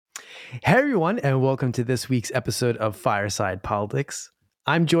Hey everyone, and welcome to this week's episode of Fireside Politics.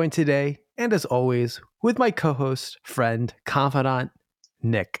 I'm joined today, and as always, with my co-host, friend, confidant,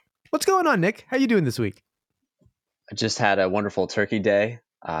 Nick. What's going on, Nick? How you doing this week? I just had a wonderful turkey day.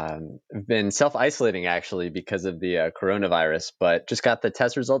 I've been self-isolating actually because of the coronavirus, but just got the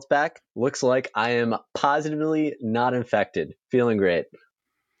test results back. Looks like I am positively not infected. Feeling great.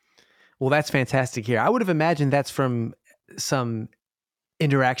 Well, that's fantastic here. I would have imagined that's from some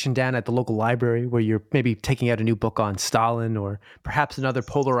interaction down at the local library where you're maybe taking out a new book on Stalin or perhaps another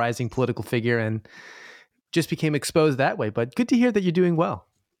polarizing political figure and just became exposed that way. But good to hear that you're doing well.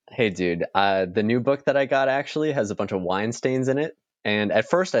 Hey, dude, the new book that I got actually has a bunch of wine stains in it. And at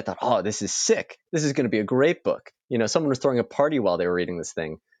first I thought, oh, this is sick. This is going to be a great book. You know, someone was throwing a party while they were reading this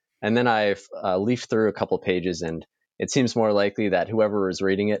thing. And then I leafed through a couple pages, and it seems more likely that whoever was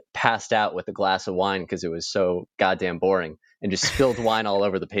reading it passed out with a glass of wine because it was so goddamn boring and just spilled wine all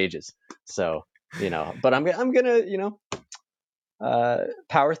over the pages. So, but I'm going to,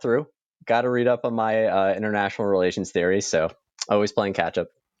 power through. Got to read up on my international relations theory. So always playing catch up.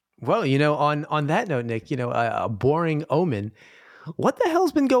 Well, on that note, Nick, a boring omen. What the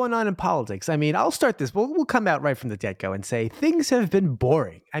hell's been going on in politics? I mean, I'll start this. We'll come out right from the get-go and say things have been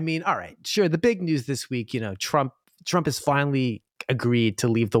boring. I mean, all right, sure. The big news this week, Trump has finally agreed to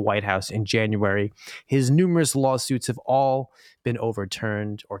leave the White House in January. His numerous lawsuits have all been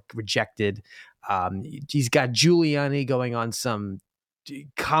overturned or rejected. He's got Giuliani going on some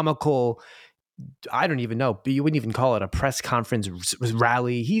comical, I don't even know, but you wouldn't even call it a press conference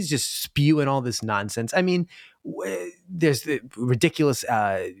rally. He's just spewing all this nonsense. I mean, there's the ridiculous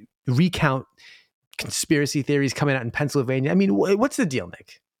recount conspiracy theories coming out in Pennsylvania. I mean, what's the deal,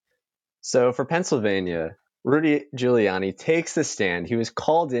 Nick? So for Pennsylvania, Rudy Giuliani takes the stand. He was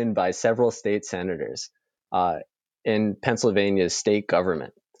called in by several state senators in Pennsylvania's state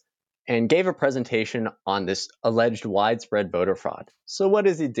government and gave a presentation on this alleged widespread voter fraud. So what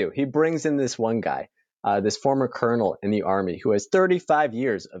does he do? He brings in this one guy, this former colonel in the army who has 35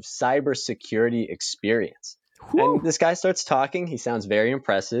 years of cybersecurity experience. Whew. And this guy starts talking. He sounds very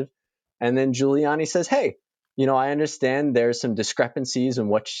impressive. And then Giuliani says, hey, I understand there's some discrepancies in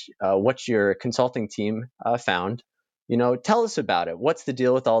what your consulting team found. Tell us about it. What's the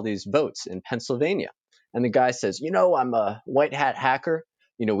deal with all these votes in Pennsylvania? And the guy says, I'm a white hat hacker.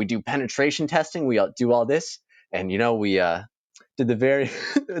 We do penetration testing. We do all this. And, we did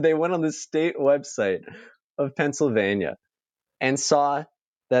they went on the state website of Pennsylvania and saw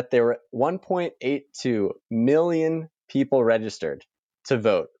that there were 1.82 million people registered to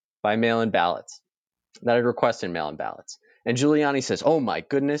vote by mail-in ballots, that had requested mail-in ballots. And Giuliani says, oh my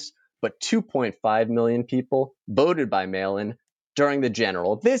goodness, but 2.5 million people voted by mail-in during the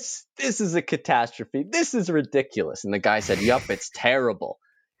general. This is a catastrophe. This is ridiculous. And the guy said, yup, it's terrible.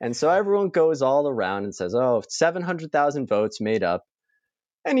 And so everyone goes all around and says, oh, 700,000 votes made up.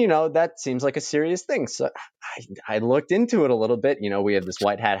 And, that seems like a serious thing. So I looked into it a little bit. We have this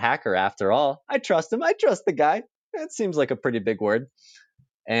white hat hacker after all. I trust him. I trust the guy. It seems like a pretty big word.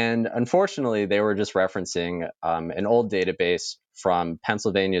 And unfortunately, they were just referencing an old database from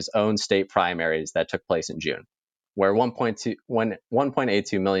Pennsylvania's own state primaries that took place in June, where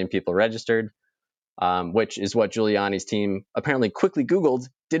 1.82 million people registered, which is what Giuliani's team apparently quickly Googled,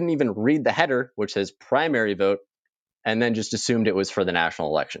 didn't even read the header, which says primary vote, and then just assumed it was for the national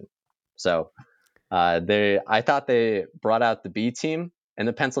election. So I thought they brought out the B team in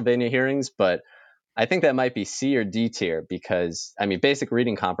the Pennsylvania hearings, but I think that might be C or D tier because, basic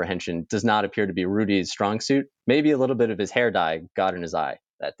reading comprehension does not appear to be Rudy's strong suit. Maybe a little bit of his hair dye got in his eye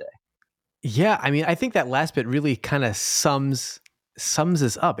that day. Yeah, I think that last bit really kind of sums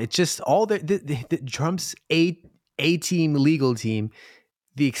this up. It's just all the Trump's A team legal team,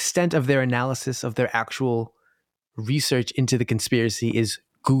 the extent of their analysis of their actual research into the conspiracy is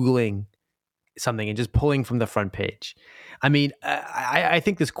Googling something and just pulling from the front page. I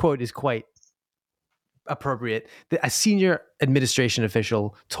think this quote is quite appropriate. A senior administration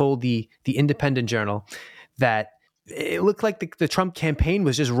official told the Independent Journal that it looked like the Trump campaign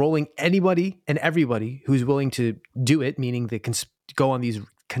was just rolling anybody and everybody who's willing to do it, meaning go on these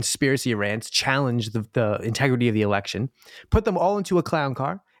conspiracy rants, challenge the integrity of the election, put them all into a clown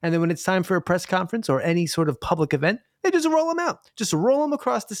car, and then when it's time for a press conference or any sort of public event, they just roll them out, just roll them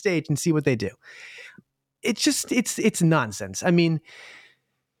across the stage and see what they do. It's nonsense.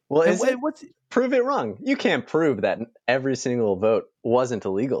 Prove it wrong. You can't prove that every single vote wasn't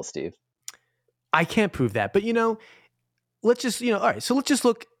illegal, Steve. I can't prove that, but let's just all right. So let's just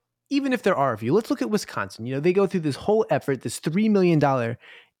look. Even if there are a few, let's look at Wisconsin. They go through this whole effort, this $3 million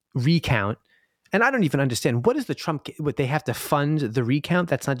recount And I don't even understand what is the Trump. What they have to fund the recount?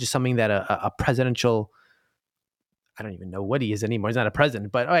 That's not just something that a presidential. I don't even know what he is anymore. He's not a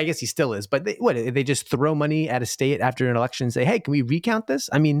president, but I guess he still is. But they just throw money at a state after an election and say, "Hey, can we recount this?"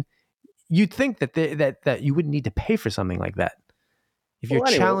 I mean, you'd think that that you wouldn't need to pay for something like that if you're Well,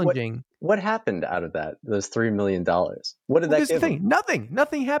 anyway, challenging. what happened out of that? Those $3 million. What did Well, that here's the give them? thing: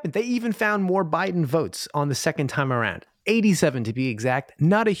 nothing happened. They even found more Biden votes on the second time around. 87 to be exact,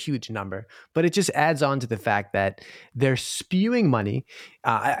 not a huge number, but it just adds on to the fact that they're spewing money.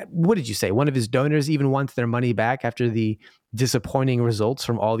 What did you say? One of his donors even wants their money back after the disappointing results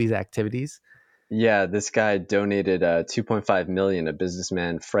from all these activities. Yeah, this guy donated 2.5 million, a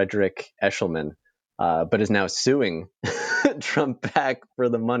businessman, Frederick Eshelman, but is now suing Trump back for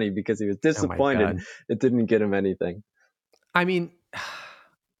the money because he was Oh my disappointed God. it didn't get him anything. I mean,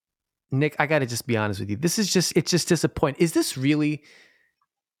 Nick, I got to just be honest with you. It's just disappointing. Is this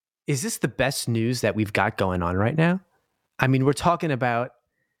the best news that we've got going on right now? I mean, we're talking about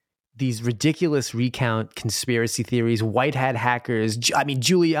these ridiculous recount conspiracy theories, white hat hackers. I mean,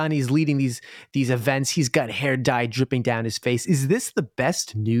 Giuliani's leading these events. He's got hair dye dripping down his face. Is this the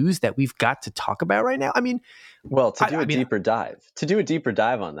best news that we've got to talk about right now? I mean, Well, to do I a mean, deeper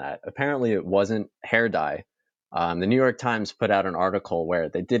dive on that, apparently it wasn't hair dye. The New York Times put out an article where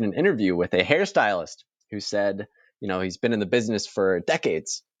they did an interview with a hairstylist who said, he's been in the business for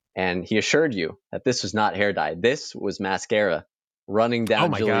decades, and he assured you that this was not hair dye. This was mascara running oh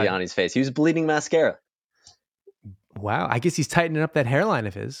down my God, Giuliani's face. He was bleeding mascara. wow. I guess he's tightening up that hairline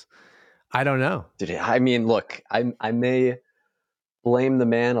of his. I don't know. Dude, I mean, look, I may blame the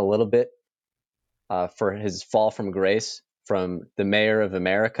man a little bit for his fall from grace from the mayor of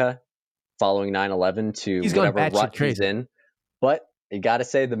America following 9/11 to He's gone whatever batshit rut he's crazy. in. But you got to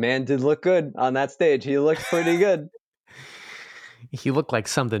say the man did look good on that stage. He looked pretty good. He looked like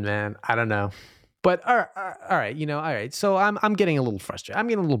something, man. I don't know. But all right, all right. So I'm getting a little frustrated. I'm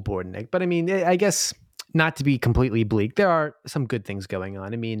getting a little bored, Nick. But I mean, I guess not to be completely bleak, there are some good things going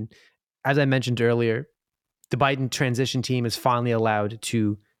on. I mean, as I mentioned earlier, the Biden transition team is finally allowed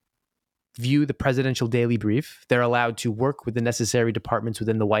to view the presidential daily brief. They're allowed to work with the necessary departments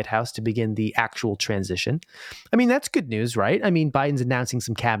within the White House to begin the actual transition. I mean, that's good news, right? I mean, Biden's announcing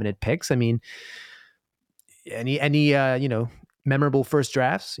some cabinet picks. I mean, any memorable first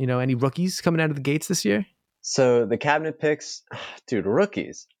drafts? Any rookies coming out of the gates this year? So the cabinet picks, dude,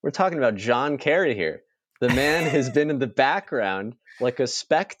 rookies. We're talking about John Kerry here. The man has been in the background like a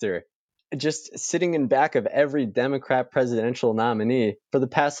specter, just sitting in back of every Democrat presidential nominee for the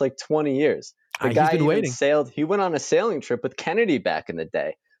past like 20 years. The He's guy been even waiting. sailed, he went on a sailing trip with Kennedy back in the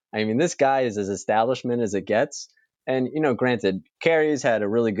day. I mean, this guy is as establishment as it gets. And, granted, Kerry's had a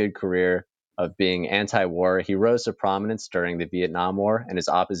really good career of being anti-war. He rose to prominence during the Vietnam War and his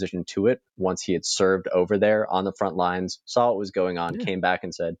opposition to it once he had served over there on the front lines, saw what was going on, Yeah, came back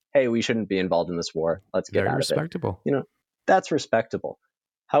and said, hey, we shouldn't be involved in this war. Let's get very out of it. respectable. That's respectable.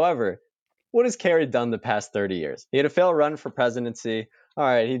 However, what has Kerry done the past 30 years? He had a failed run for presidency. All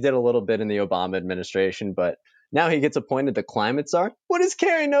right, he did a little bit in the Obama administration, but now he gets appointed the climate czar. What does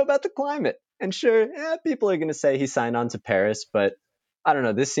Kerry know about the climate? And sure, people are going to say he signed on to Paris, but I don't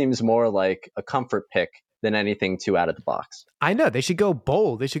know. This seems more like a comfort pick than anything too out of the box. I know they should go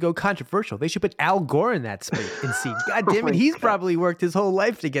bold. They should go controversial. They should put Al Gore in that seat. God Oh damn it, my he's God. probably worked his whole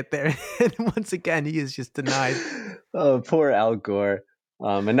life to get there, and once again, he is just denied. Oh, poor Al Gore.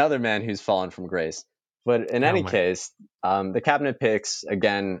 Another man who's fallen from grace. But in Oh any my! case, the cabinet picks,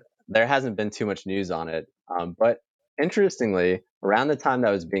 again, there hasn't been too much news on it. But interestingly, around the time that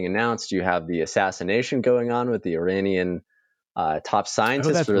was being announced, you have the assassination going on with the Iranian top Oh,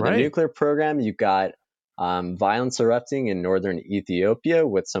 scientist that's for the right. nuclear program. You've got violence erupting in northern Ethiopia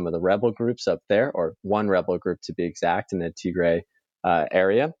with some of the rebel groups up there, or one rebel group to be exact, in the Tigray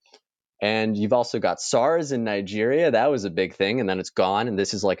area. And you've also got SARS in Nigeria. That was a big thing, and then it's gone. And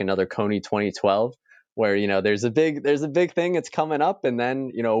this is like another Coney 2012, where there's a big thing. It's coming up, and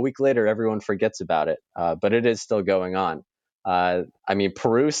then a week later, everyone forgets about it. But it is still going on. I mean,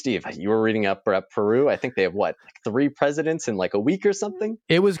 Peru, Steve, you were reading up about Peru. I think they have what, like 3 presidents in like a week or something.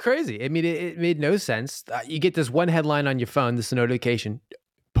 It was crazy. I mean, it made no sense. You get this one headline on your phone, this notification: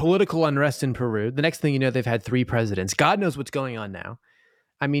 political unrest in Peru. The next thing you know, they've had 3 presidents. God knows what's going on now.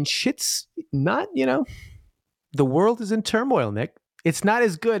 I mean, shit's not. The world is in turmoil, Nick. It's not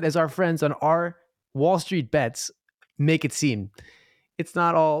as good as our friends on our Wall Street bets make it seem. It's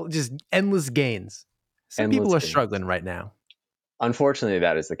not all just endless gains. Some people Endless are gains. struggling right now. Unfortunately,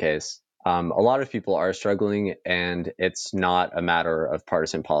 that is the case. A lot of people are struggling, and it's not a matter of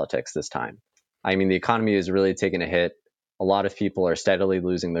partisan politics this time. I mean, the economy is really taking a hit. a lot of people are steadily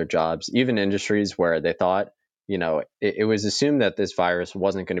losing their jobs, even industries where they thought, it was assumed that this virus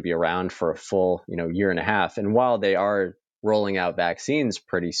wasn't going to be around for a full, year and a half. And while they are rolling out vaccines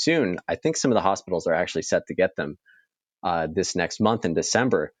pretty soon, I think some of the hospitals are actually set to get them this next month in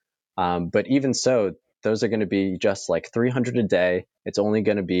December. But even so, those are going to be just like 300 a day. It's only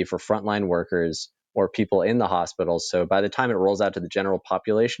going to be for frontline workers or people in the hospitals. So by the time it rolls out to the general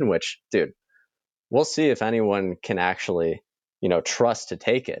population, which, dude, we'll see if anyone can actually, trust to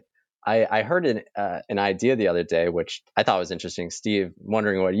take it. I heard an idea the other day, which I thought was interesting. Steve,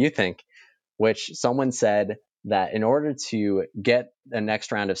 wondering what you think, which someone said that in order to get the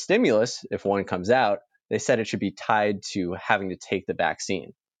next round of stimulus, if one comes out, they said it should be tied to having to take the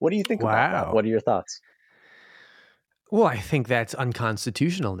vaccine. What do you think about that? Wow. What are your thoughts? Well, I think that's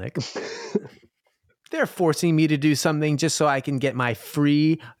unconstitutional, Nick. They're forcing me to do something just so I can get my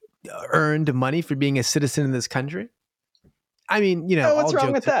free earned money for being a citizen in this country. I mean, What's all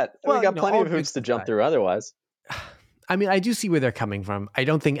wrong with jokes. that? We Well, got plenty all of hoops jokes to jump aside. through otherwise. I mean, I do see where they're coming from. I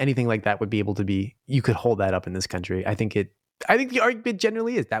don't think anything like that would be able to be. You could hold that up in this country. I think the argument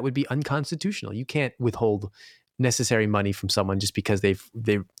generally is that would be unconstitutional. You can't withhold necessary money from someone just because they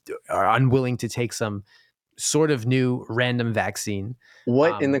are unwilling to take some sort of new random vaccine.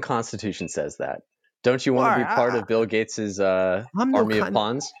 What in the Constitution says that? Don't you want to be part of Bill Gates's I'm no army of kind.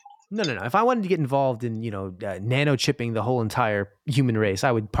 pawns? No. If I wanted to get involved in nano chipping the whole entire human race,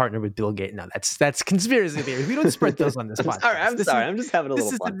 I would partner with Bill Gates. No, that's conspiracy theories. We don't spread those on this podcast. I'm sorry. I'm just having a This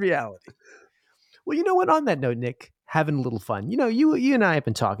little is the fun. reality. Well, you know what? On that note, Nick, having a little fun. You and I have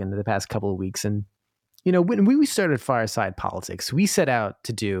been talking the past couple of weeks, and when we started Fireside Politics, we set out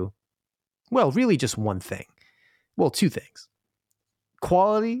to do, well, really just one thing. Well, two things: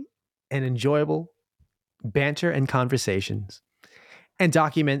 quality and enjoyable banter and conversations, and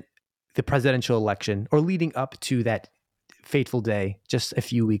document the presidential election or leading up to that fateful day just a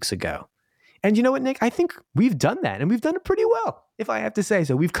few weeks ago. And you know what, Nick? I think we've done that, and we've done it pretty well, if I have to say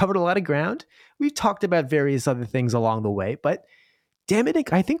so. We've covered a lot of ground. We've talked about various other things along the way, but damn it,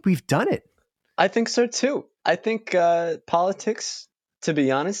 Nick, I think we've done it. I think so too. I think politics, to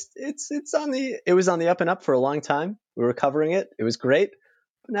be honest, it was on the up and up for a long time. We were covering it. It was great.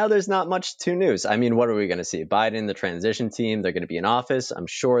 But now there's not much to news. I mean, what are we going to see? Biden, the transition team, they're going to be in office. I'm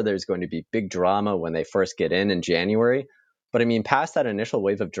sure there's going to be big drama when they first get in January. But I mean, past that initial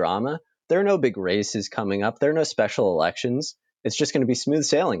wave of drama, there are no big races coming up. There are no special elections. It's just going to be smooth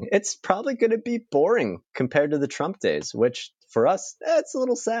sailing. It's probably going to be boring compared to the Trump days, which for us, it's a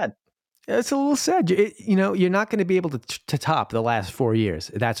little sad. It's a little sad. You're not going to be able to top the last 4 years.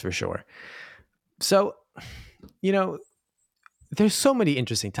 That's for sure. So, there's so many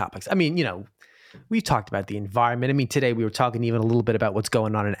interesting topics. I mean, we've talked about the environment. I mean, today we were talking even a little bit about what's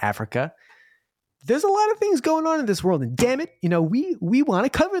going on in Africa. There's a lot of things going on in this world, and damn it, we want to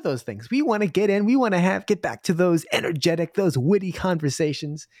cover those things. We want to get in. We want to get back to those energetic, those witty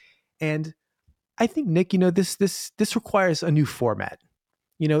conversations. And I think, Nick, this requires a new format.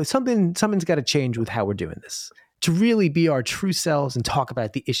 Something's got to change with how we're doing this to really be our true selves and talk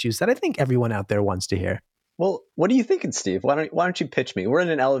about the issues that I think everyone out there wants to hear. Well, what are you thinking, Steve? Why don't you pitch me? We're in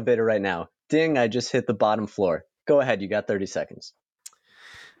an elevator right now. Ding, I just hit the bottom floor. Go ahead, you got 30 seconds.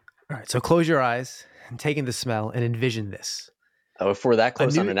 All right, so close your eyes and take in the smell and envision this. Oh, if we're that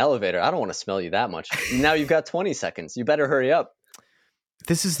close on an elevator, I don't want to smell you that much. Now you've got 20 seconds. You better hurry up.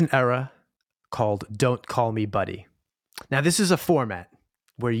 This is an era called Don't Call Me Buddy. Now, this is a format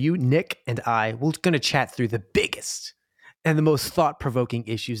where you, Nick, and I, we're going to chat through the biggest and the most thought-provoking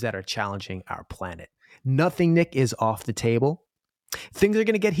issues that are challenging our planet. Nothing, Nick, is off the table. Things are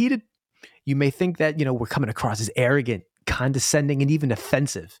going to get heated. You may think that, we're coming across as arrogant, condescending, and even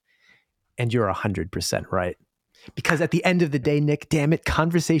offensive. And you're 100% right. Because at the end of the day, Nick, damn it,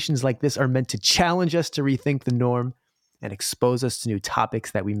 conversations like this are meant to challenge us to rethink the norm and expose us to new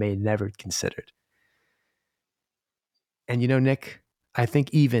topics that we may never considered. And Nick, I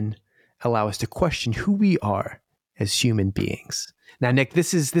think even allow us to question who we are as human beings. Now, Nick,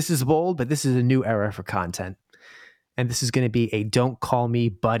 this is bold, but this is a new era for content. And this is going to be a Don't Call Me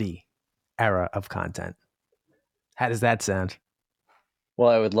Buddy era of content. How does that sound? Well,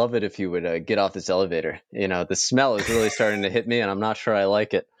 I would love it if you would get off this elevator. The smell is really starting to hit me, and I'm not sure I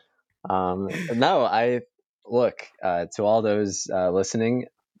like it. Look, to all those listening,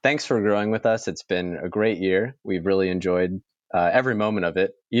 thanks for growing with us. It's been a great year. We've really enjoyed every moment of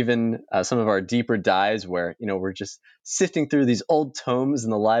it, even some of our deeper dives where, we're just sifting through these old tomes in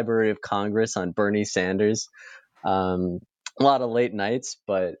the Library of Congress on Bernie Sanders. A lot of late nights,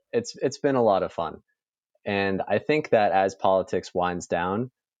 but it's been a lot of fun. And I think that as politics winds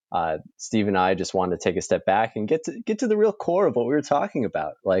down, Steve and I just wanted to take a step back and get to the real core of what we were talking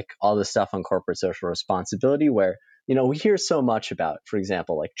about, like all the stuff on corporate social responsibility, where we hear so much about, for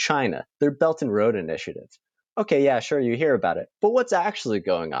example, like China, their Belt and Road Initiative. Okay, yeah, sure, you hear about it, but what's actually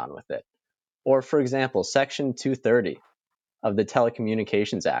going on with it? Or, for example, Section 230 of the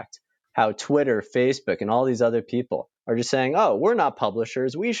Telecommunications Act, how Twitter, Facebook, and all these other people are just saying, oh, we're not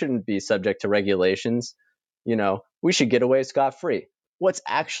publishers. We shouldn't be subject to regulations. We should get away scot-free. What's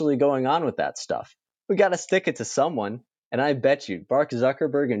actually going on with that stuff? We got to stick it to someone. And I bet you, Mark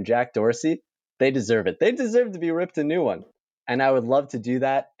Zuckerberg and Jack Dorsey, they deserve it. They deserve to be ripped a new one. And I would love to do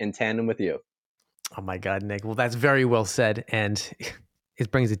that in tandem with you. Oh my God, Nick. Well, that's very well said. And it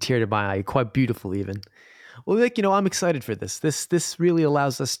brings a tear to my eye, quite beautiful even. Well, Nick, I'm excited for this. This really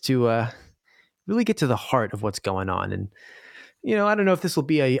allows us to really get to the heart of what's going on. And, I don't know if this will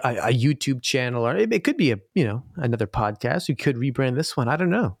be a YouTube channel, or it could be another podcast. We could rebrand this one. I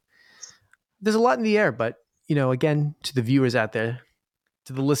don't know. There's a lot in the air, but, again, to the viewers out there,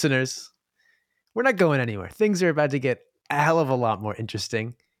 to the listeners, we're not going anywhere. Things are about to get a hell of a lot more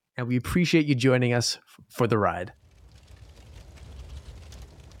interesting, and we appreciate you joining us for the ride.